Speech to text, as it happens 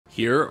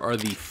Here are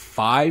the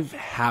 5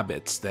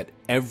 habits that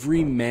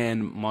every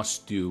man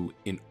must do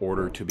in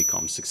order to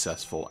become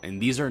successful. And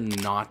these are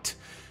not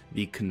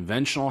the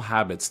conventional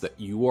habits that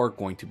you are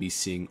going to be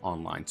seeing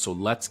online. So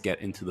let's get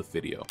into the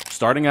video.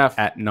 Starting off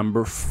at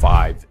number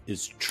 5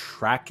 is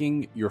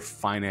tracking your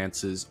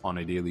finances on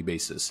a daily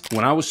basis.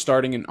 When I was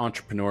starting in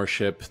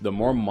entrepreneurship, the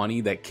more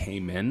money that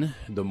came in,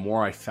 the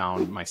more I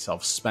found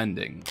myself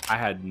spending. I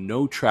had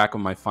no track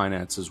of my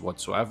finances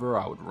whatsoever.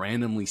 I would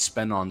randomly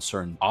spend on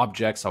certain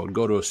objects. I would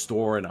go to a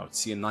store and I would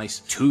see a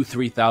nice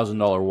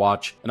 $2,000–$3,000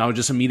 watch and I would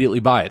just immediately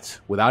buy it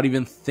without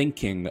even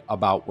thinking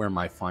about where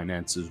my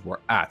finances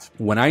were at.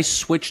 When I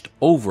switched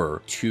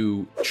over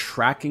to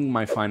tracking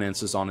my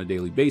finances on a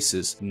daily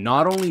basis,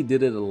 not only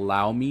did it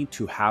allow me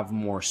to have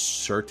more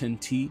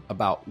certainty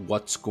about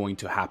what's going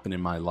to happen in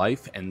my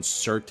life and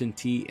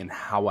certainty in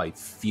how I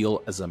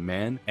feel as a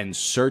man and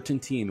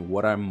certainty in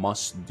what I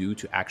must do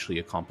to actually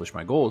accomplish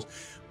my goals.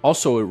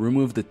 Also, it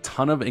removed a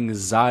ton of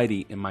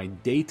anxiety in my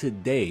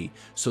day-to-day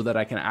so that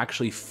I can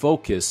actually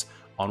focus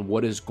on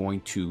what is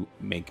going to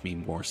make me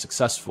more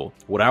successful.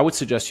 What I would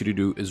suggest you to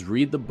do is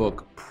read the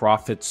book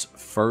Profits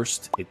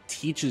First. It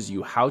teaches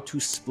you how to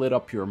split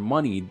up your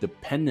money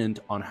dependent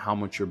on how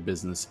much your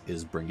business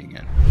is bringing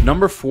in.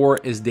 Number 4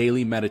 is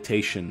daily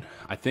meditation.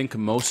 I think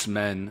most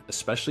men,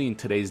 especially in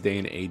today's day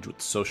and age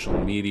with social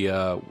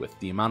media, with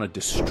the amount of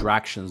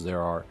distractions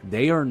there are,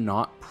 they are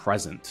not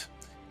present.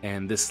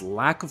 And this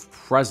lack of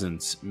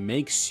presence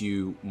makes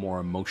you more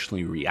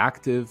emotionally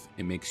reactive.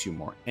 It makes you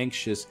more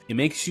anxious. It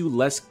makes you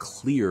less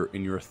clear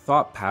in your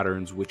thought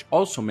patterns, which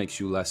also makes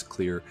you less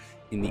clear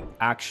in the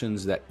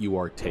actions that you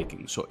are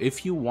taking. So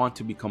if you want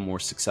to become more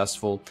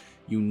successful,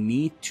 you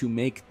need to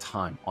make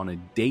time on a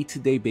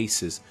day-to-day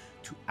basis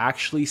to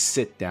actually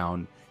sit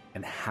down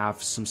and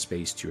have some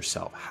space to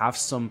yourself, have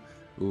some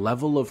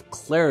level of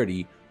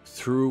clarity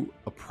through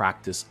a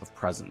practice of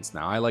presence.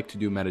 Now, I like to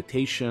do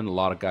meditation. A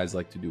lot of guys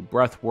like to do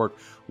breath work.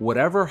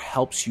 Whatever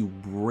helps you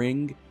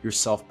bring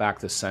yourself back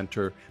to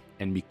center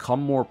and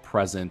become more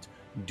present,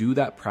 do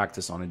that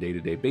practice on a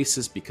day-to-day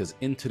basis, because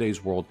in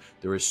today's world,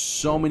 there is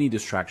so many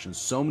distractions,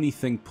 so many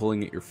things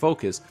pulling at your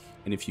focus.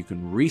 And if you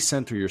can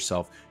recenter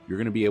yourself, you're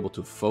going to be able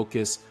to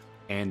focus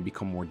and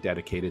become more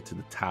dedicated to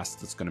the task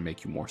that's going to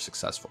make you more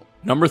successful.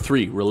 Number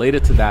 3,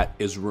 related to that,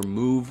 is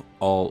remove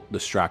all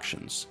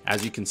distractions.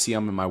 As you can see,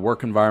 I'm in my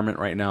work environment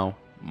right now.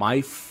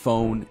 My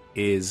phone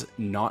is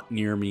not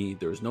near me.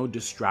 There's no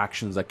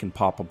distractions that can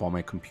pop up on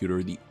my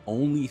computer. The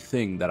only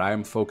thing that I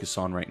am focused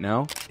on right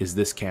now is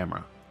this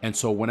camera. And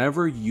so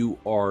whenever you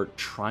are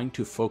trying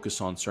to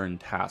focus on certain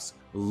tasks,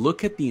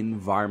 look at the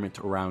environment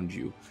around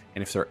you.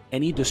 And if there are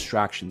any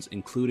distractions,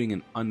 including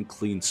an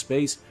unclean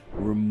space,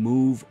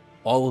 remove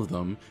all of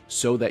them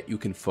so that you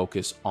can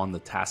focus on the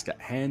task at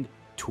hand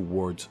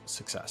towards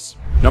success.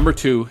 Number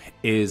 2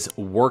 is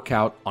work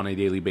out on a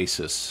daily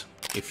basis.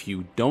 If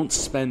you don't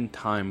spend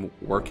time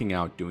working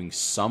out, doing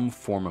some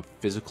form of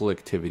physical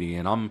activity,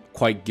 and I'm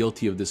quite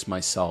guilty of this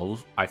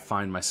myself, I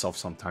find myself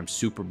sometimes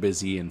super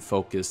busy and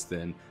focused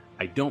and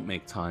I don't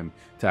make time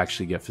to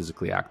actually get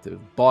physically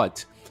active.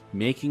 But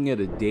making it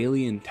a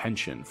daily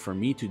intention for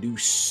me to do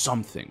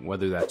something,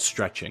 whether that's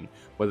stretching,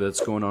 whether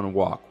that's going on a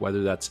walk,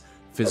 whether that's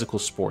physical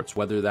sports,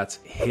 whether that's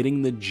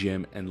hitting the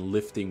gym and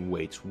lifting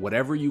weights,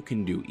 whatever you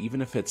can do,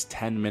 even if it's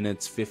 10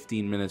 minutes,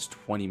 15 minutes,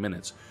 20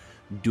 minutes,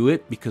 do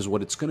it, because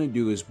what it's going to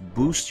do is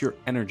boost your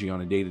energy on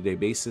a day-to-day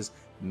basis,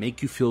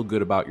 make you feel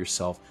good about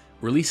yourself,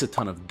 release a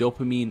ton of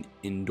dopamine,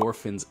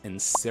 endorphins, and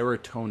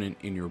serotonin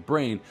in your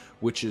brain,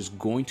 which is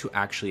going to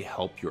actually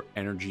help your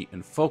energy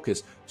and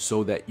focus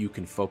so that you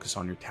can focus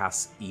on your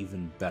tasks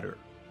even better.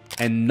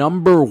 And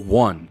number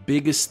 1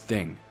 biggest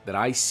thing that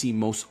I see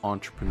most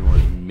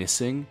entrepreneurs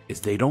missing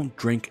is they don't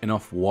drink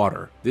enough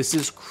water. This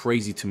is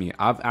crazy to me.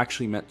 I've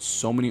actually met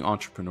so many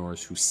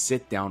entrepreneurs who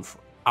sit down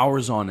for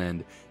hours on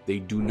end. They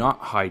do not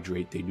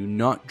hydrate. They do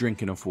not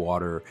drink enough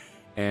water.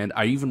 And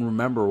I even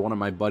remember one of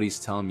my buddies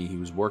telling me he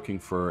was working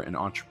for an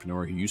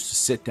entrepreneur who used to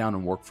sit down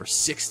and work for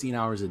 16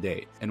 hours a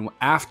day. And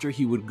after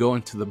he would go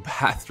into the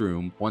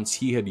bathroom, once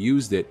he had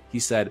used it, he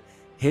said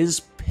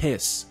his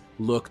piss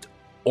looked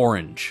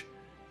orange,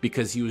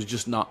 because he was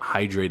just not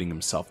hydrating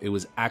himself. It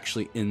was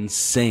actually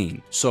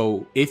insane.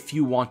 So if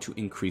you want to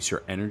increase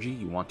your energy,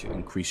 you want to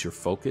increase your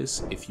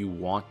focus, if you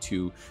want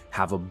to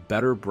have a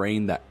better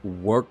brain that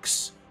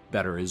works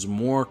better, is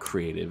more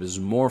creative, is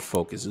more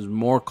focused, is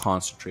more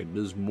concentrated,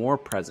 is more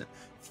present,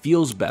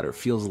 feels better,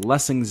 feels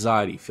less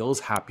anxiety,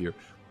 feels happier,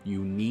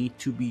 you need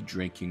to be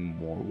drinking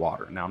more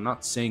water. Now, I'm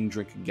not saying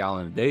drink a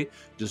gallon a day,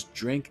 just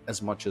drink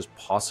as much as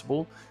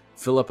possible.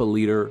 Fill up 1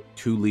 liter,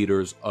 2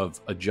 liters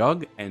of a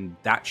jug, and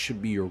that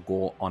should be your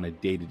goal on a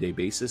day-to-day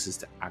basis, is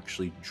to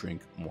actually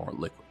drink more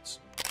liquids.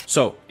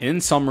 So in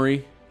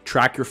summary,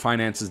 track your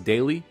finances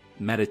daily,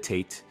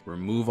 meditate,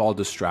 remove all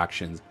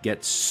distractions,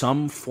 get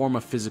some form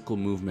of physical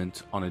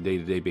movement on a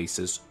day-to-day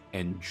basis,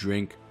 and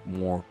drink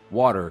more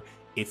water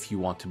if you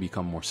want to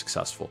become more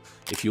successful.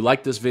 If you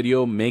like this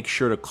video, make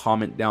sure to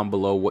comment down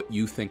below what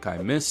you think I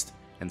missed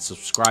and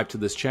subscribe to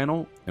this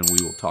channel, and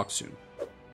we will talk soon.